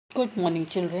Good morning,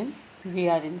 children. We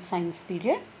are in science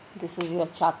period. This is your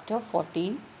chapter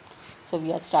 14. So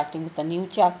we are starting with a new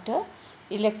chapter,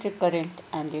 electric current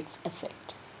and its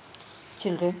effect.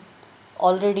 Children,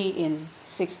 already in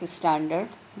 6th standard,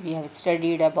 we have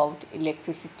studied about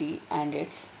electricity and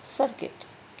its circuit.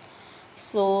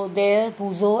 So there,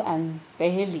 Buzo and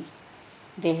Peheli,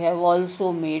 they have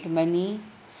also made many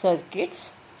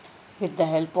circuits with the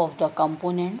help of the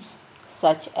components,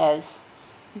 such as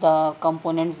the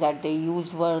components that they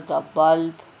used were the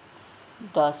bulb,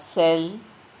 the cell,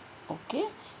 okay,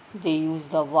 they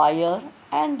used the wire,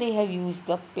 and they have used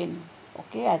the pin,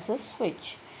 okay, as a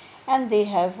switch, and they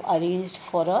have arranged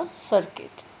for a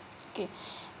circuit, okay,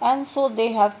 and so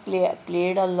they have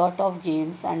played a lot of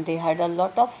games and they had a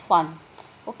lot of fun,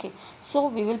 okay. So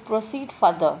we will proceed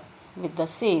further with the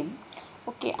same,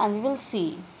 okay, and we will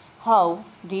see how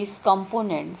these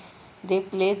components they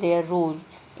play their role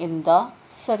in the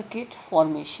circuit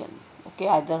formation, okay,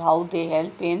 either how they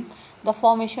help in the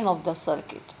formation of the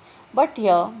circuit. But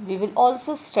here we will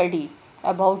also study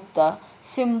about the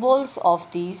symbols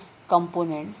of these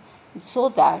components, so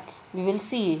that we will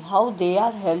see how they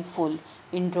are helpful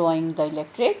in drawing the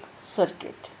electric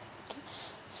circuit.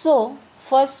 So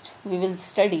first we will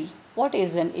study what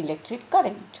is an electric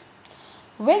current.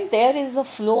 When there is a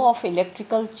flow of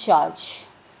electrical charge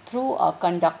through a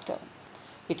conductor,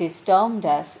 it is termed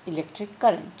as electric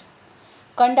current.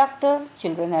 Conductor,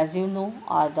 children, as you know,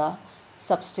 are the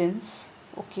substance,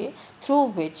 okay, through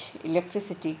which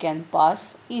electricity can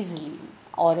pass easily,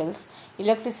 or else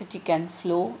electricity can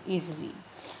flow easily.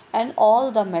 And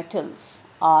all the metals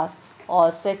are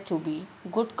said to be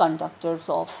good conductors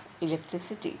of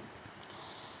electricity.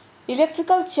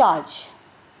 Electrical charge,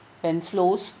 when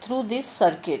flows through this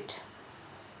circuit,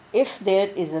 if there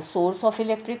is a source of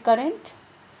electric current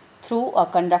through a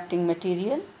conducting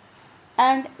material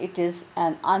and it is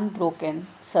an unbroken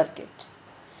circuit.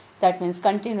 That means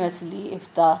continuously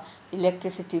if the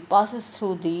electricity passes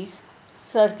through these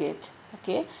circuit,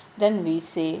 okay, then we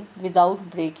say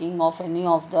without breaking of any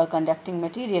of the conducting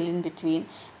material in between,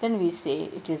 then we say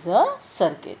it is a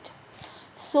circuit.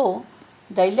 So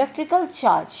the electrical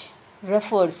charge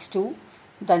refers to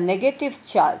the negative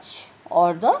charge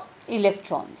or the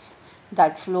electrons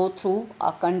that flow through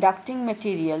a conducting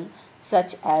material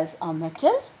such as a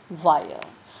metal wire.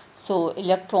 So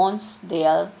electrons, they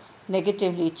are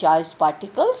negatively charged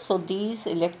particles. So these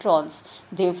electrons,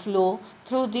 they flow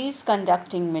through these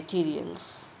conducting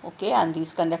materials, okay, and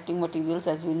these conducting materials,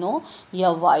 as we know,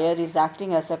 your wire is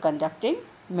acting as a conducting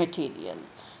material.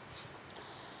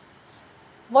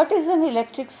 What is an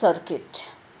electric circuit?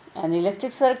 An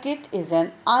electric circuit is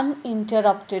an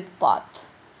uninterrupted path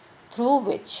through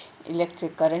which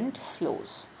electric current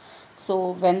flows.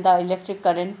 So when the electric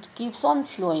current keeps on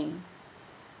flowing,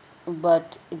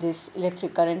 but this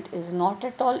electric current is not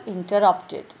at all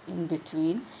interrupted in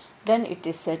between, then it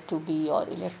is said to be your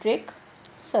electric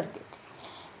circuit.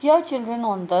 Here, children,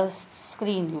 on the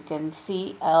screen you can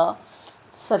see a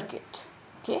circuit,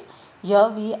 okay. Here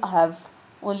we have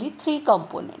only three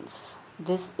components.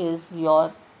 This is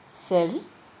your cell,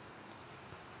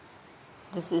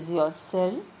 this is your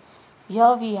cell,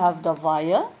 here we have the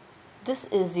wire, this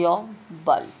is your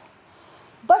bulb.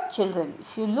 But children,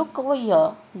 if you look over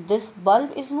here, this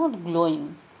bulb is not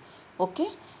glowing, okay,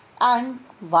 and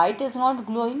why it is not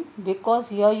glowing? Because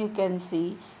here you can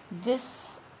see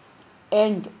this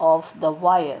end of the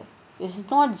wire is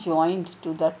not joined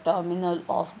to the terminal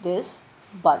of this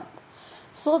bulb.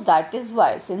 So that is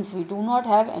why, since we do not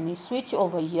have any switch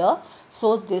over here,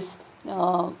 so this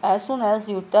as soon as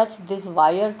you touch this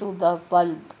wire to the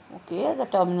bulb, okay, the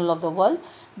terminal of the bulb,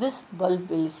 this bulb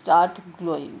will start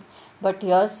glowing. But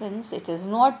here, since it is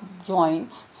not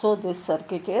joined, so this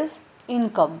circuit is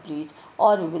incomplete,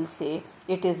 or we will say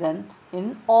it is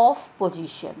in off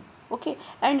position, okay.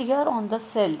 And here on the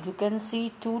cell you can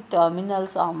see two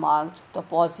terminals are marked, the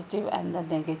positive and the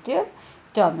negative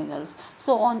terminals.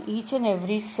 So on each and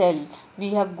every cell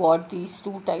we have got these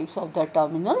two types of the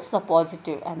terminals, the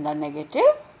positive and the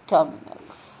negative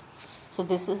terminals. So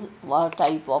this is one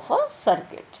type of a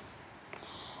circuit.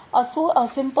 So a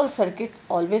simple circuit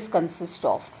always consists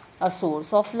of a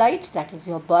source of light, that is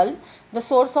your bulb, the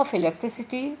source of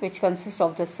electricity, which consists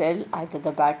of the cell, either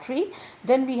the battery,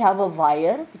 then we have a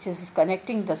wire which is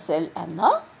connecting the cell and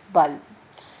the bulb.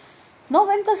 Now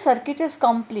when the circuit is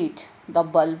complete, the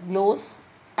bulb glows,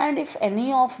 and if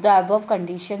any of the above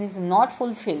condition is not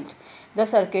fulfilled, the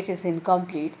circuit is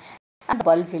incomplete and the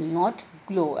bulb will not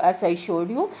glow. As I showed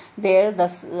you there,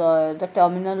 the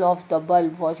terminal of the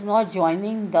bulb was not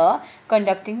joining the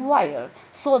conducting wire,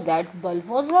 so that bulb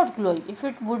was not glowing. If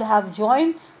it would have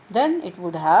joined, then it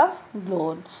would have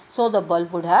glown. So the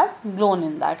bulb would have glown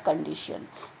in that condition.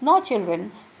 Now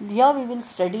children, here we will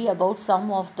study about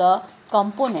some of the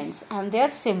components and their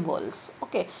symbols.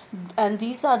 Okay, and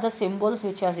these are the symbols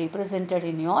which are represented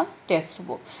in your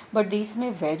textbook, but these may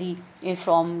vary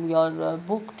from your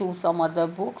book to some other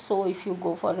book. So if you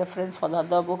go for reference for the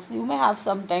other books, you may have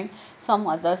sometime some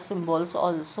other symbols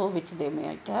also which they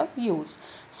might have used.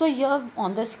 So here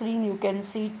on the screen you can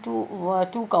see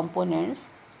two components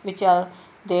which are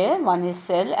there. One is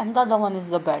cell and the other one is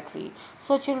the battery.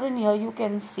 So children, here you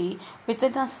can see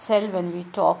within a cell, when we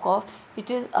talk of, it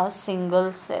is a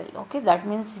single cell. Okay, that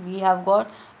means we have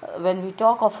got, when we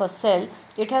talk of a cell,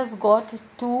 it has got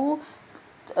two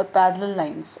parallel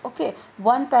lines. Okay,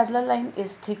 one parallel line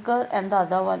is thicker and the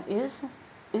other one is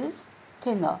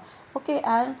thinner. Okay,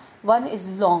 and one is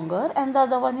longer and the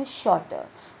other one is shorter.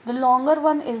 The longer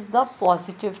one is the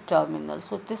positive terminal.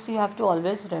 So this you have to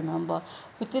always remember.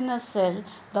 Within a cell,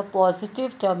 the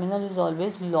positive terminal is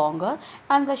always longer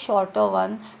and the shorter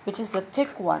one, which is the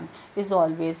thick one, is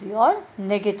always your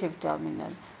negative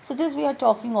terminal. So this we are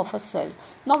talking of a cell.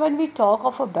 Now when we talk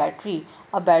of a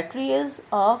battery is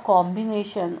a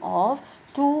combination of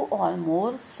two or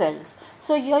more cells.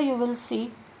 So here you will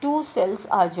see two cells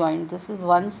are joined. This is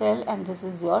one cell and this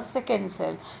is your second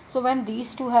cell. So when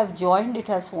these two have joined, it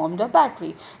has formed a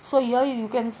battery. So here you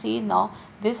can see now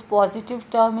this positive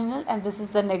terminal and this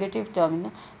is the negative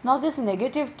terminal. Now this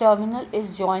negative terminal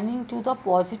is joining to the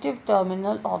positive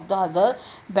terminal of the other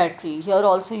battery. Here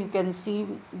also you can see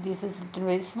this is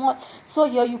very small. So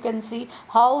here you can see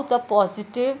how the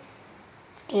positive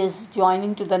is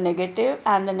joining to the negative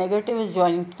and the negative is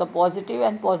joining to the positive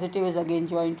and positive is again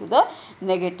joined to the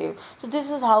negative. So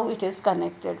this is how it is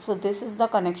connected. So this is the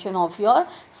connection of your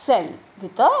cell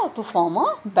with to form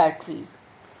a battery.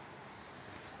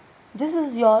 This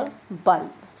is your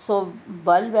bulb. So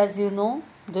bulb, as you know,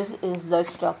 this is the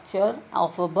structure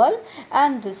of a bulb,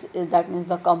 and that means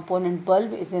the component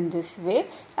bulb is in this way,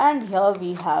 and here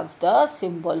we have the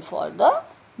symbol for the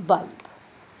bulb.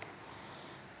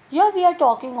 Here we are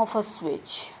talking of a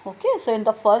switch. Okay, so in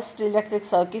the first electric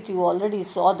circuit you already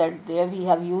saw that there we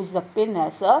have used the pin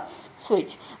as a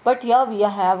switch, but here we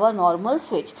have a normal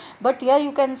switch. But here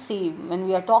you can see when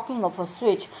we are talking of a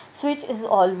switch is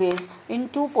always in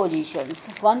two positions.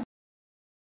 One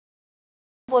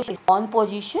position is on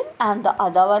position and the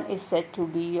other one is said to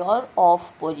be your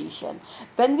off position.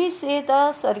 When we say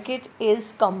the circuit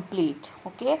is complete,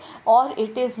 okay, or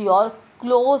it is your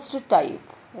closed type,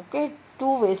 okay,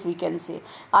 two ways we can say.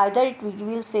 Either we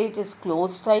will say it is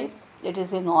closed type, it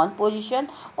is in on position,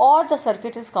 or the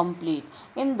circuit is complete.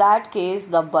 In that case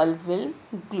the bulb will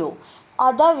glow.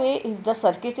 Other way, if the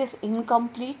circuit is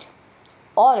incomplete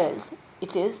or else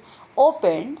it is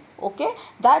opened, okay,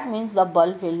 that means the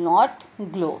bulb will not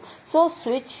glow. So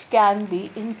switch can be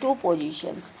in two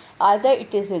positions. Either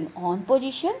it is in on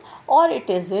position or it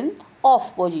is in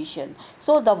off position.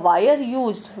 So the wire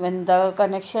used when the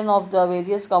connection of the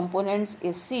various components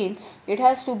is seen, it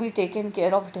has to be taken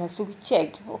care of, it has to be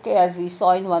checked. Okay, as we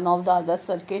saw in one of the other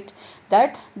circuit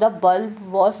that the bulb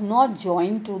was not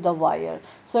joined to the wire.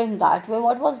 So in that way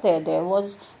what was there? There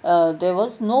was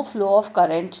no flow of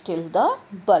current till the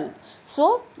bulb.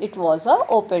 So it was a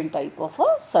open type of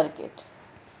a circuit.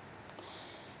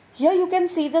 Here you can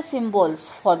see the symbols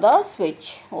for the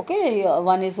switch. Okay,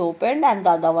 one is opened and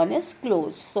the other one is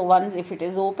closed. So once if it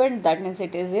is opened, that means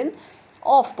it is in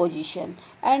off position,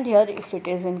 and here if it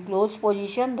is in closed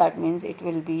position, that means it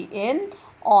will be in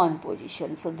on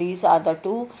position. So these are the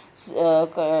two.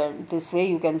 This way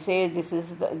you can say this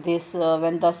is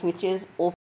when the switch is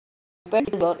open,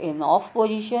 it is in off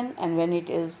position, and when it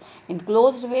is in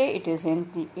closed way, it is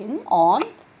in on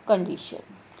condition.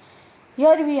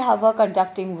 Here we have a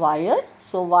conducting wire.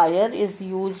 So wire is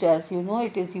used, as you know,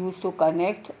 it is used to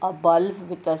connect a bulb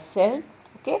with a cell.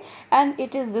 Okay, and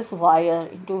it is this wire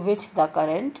into which the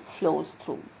current flows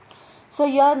through. So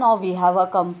here now we have a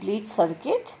complete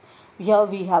circuit. Here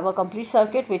we have a complete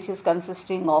circuit which is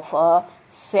consisting of a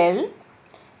cell.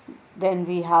 Then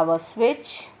we have a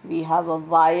switch, we have a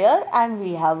wire, and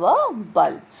we have a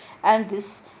bulb. And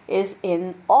this is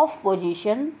in off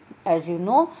position. As you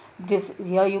know, this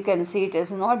here you can see it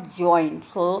is not joined,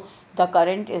 so the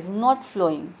current is not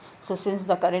flowing. So since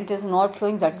the current is not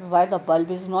flowing, that is why the bulb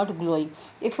is not glowing.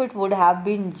 If it would have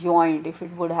been joined, if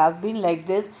it would have been like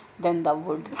this, then the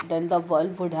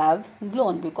bulb would have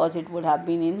glown, because it would have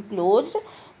been in closed,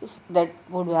 that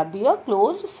would have been a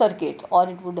closed circuit, or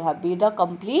it would have been the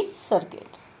complete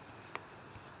circuit.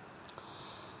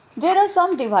 There are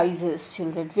some devices,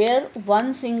 children, where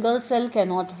one single cell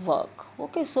cannot work.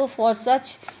 Okay, so for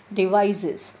such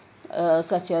devices,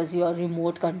 such as your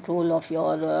remote control of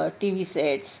your TV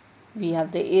sets. We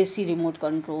have the AC remote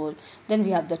control, then we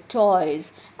have the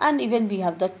toys, and even we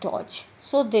have the torch.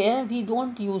 So there we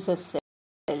don't use a cell.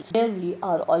 There we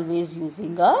are always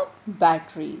using a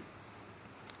battery.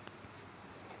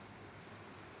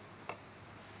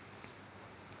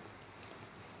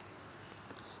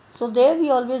 So there we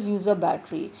always use a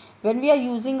battery. When we are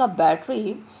using a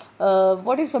battery,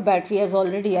 what is a battery? As I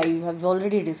have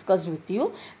already discussed with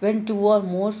you, when two or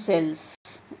more cells,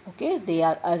 okay, they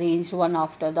are arranged one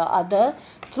after the other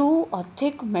through a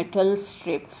thick metal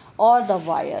strip or the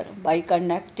wire by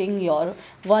connecting your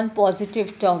one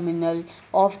positive terminal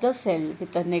of the cell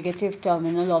with the negative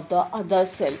terminal of the other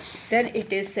cell, then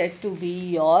it is said to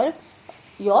be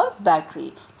your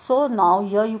battery. So now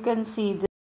here you can see this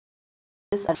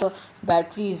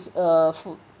batteries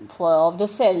of the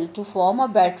cell. To form a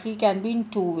battery can be in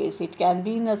two ways. It can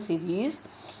be in a series,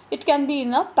 it can be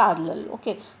in a parallel.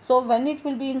 Okay, so when it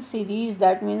will be in series,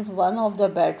 that means one of the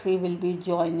battery will be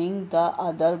joining the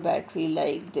other battery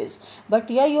like this. But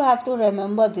here you have to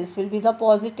remember, this will be the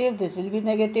positive, this will be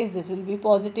negative, this will be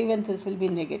positive, and this will be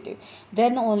negative.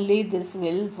 Then only this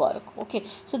will work. Okay,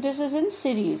 so this is in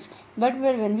series. But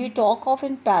when we talk of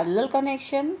in parallel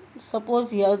connection,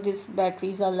 suppose here these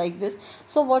batteries are like this.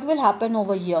 So what will happen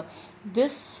over here?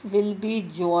 This will be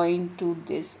joined to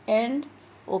this end,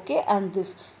 okay, and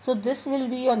this. So this will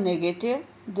be a negative,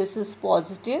 this is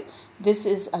positive, this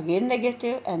is again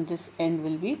negative, and this end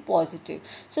will be positive.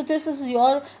 So this is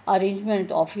your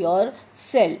arrangement of your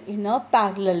cell in a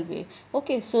parallel way.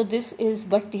 Okay, so this is,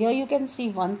 but here you can see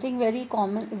one thing very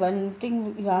common, one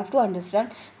thing you have to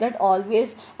understand, that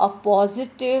always a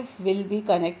positive will be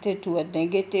connected to a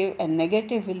negative, and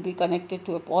negative will be connected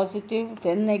to a positive,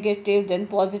 then negative, then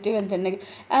positive, and then negative,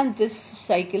 and this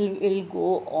cycle will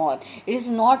go on. It is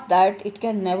not that, it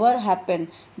can never happen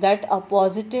that a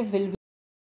positive will be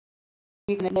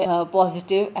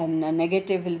positive and a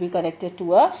negative will be connected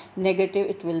to a negative.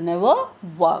 It will never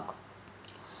work.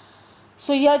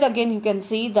 So here again you can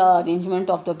see the arrangement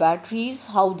of the batteries,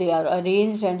 how they are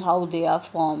arranged and how they are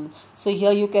formed. So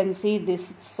here you can see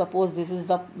this, suppose this is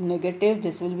the negative,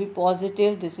 this will be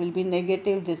positive, this will be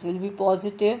negative, this will be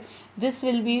positive, this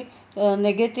will be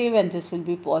negative, and this will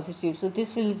be positive. So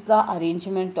this is the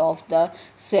arrangement of the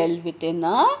cell within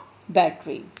a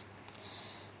battery.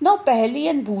 Now Paheli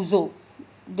and Buzo,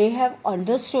 they have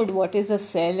understood what is a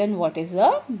cell and what is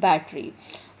a battery,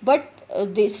 but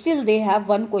they have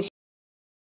one question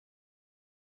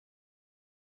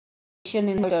in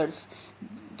inverters.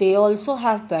 They also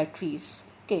have batteries,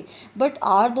 okay, but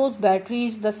are those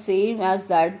batteries the same as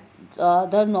that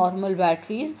the normal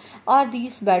batteries? Are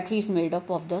these batteries made up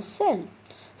of the cell?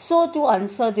 So to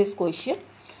answer this question,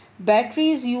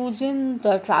 batteries used in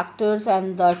the tractors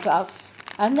and the trucks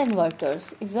and the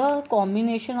inverters is a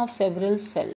combination of several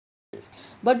cells.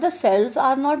 But the cells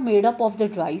are not made up of the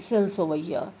dry cells over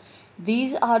here.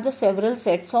 These are the several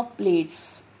sets of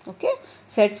plates. Okay,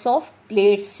 sets of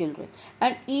plates, children.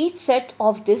 And each set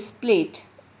of this plate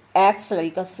acts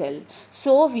like a cell.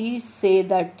 So we say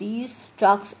that these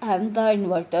trucks and the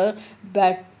inverter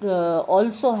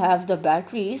also have the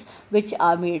batteries which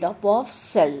are made up of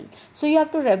cell. So you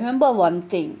have to remember one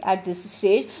thing at this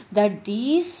stage, that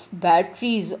these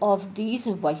batteries of these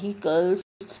vehicles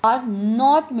are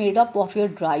not made up of your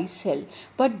dry cell,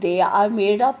 but they are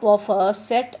made up of a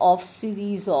set of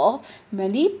series of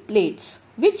many plates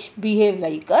which behave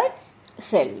like a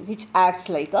cell, which acts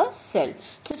like a cell.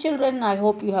 So children, I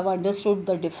hope you have understood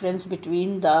the difference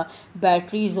between the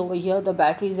batteries over here, the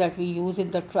batteries that we use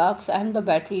in the trucks, and the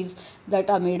batteries that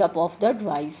are made up of the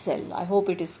dry cell. I hope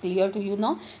it is clear to you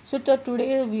now. So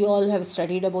today we all have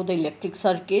studied about the electric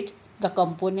circuit, the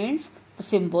components, the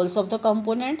symbols of the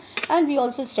component, and we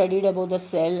also studied about the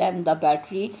cell and the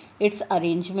battery, its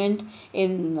arrangement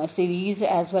in series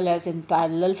as well as in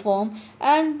parallel form,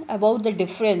 and about the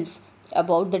difference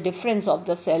of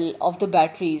the cell of the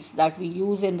batteries that we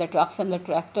use in the trucks and the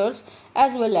tractors,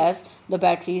 as well as the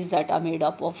batteries that are made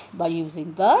up of by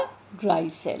using the dry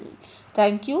cell.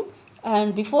 Thank you.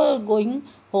 And before going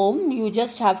home, you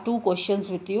just have two questions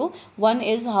with you. One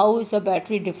is, how is a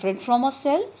battery different from a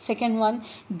cell? Second one,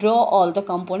 draw all the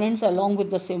components along with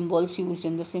the symbols used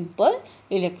in the simple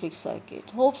electric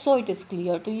circuit. Hope so it is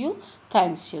clear to you.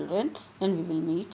 Thanks children, and we will meet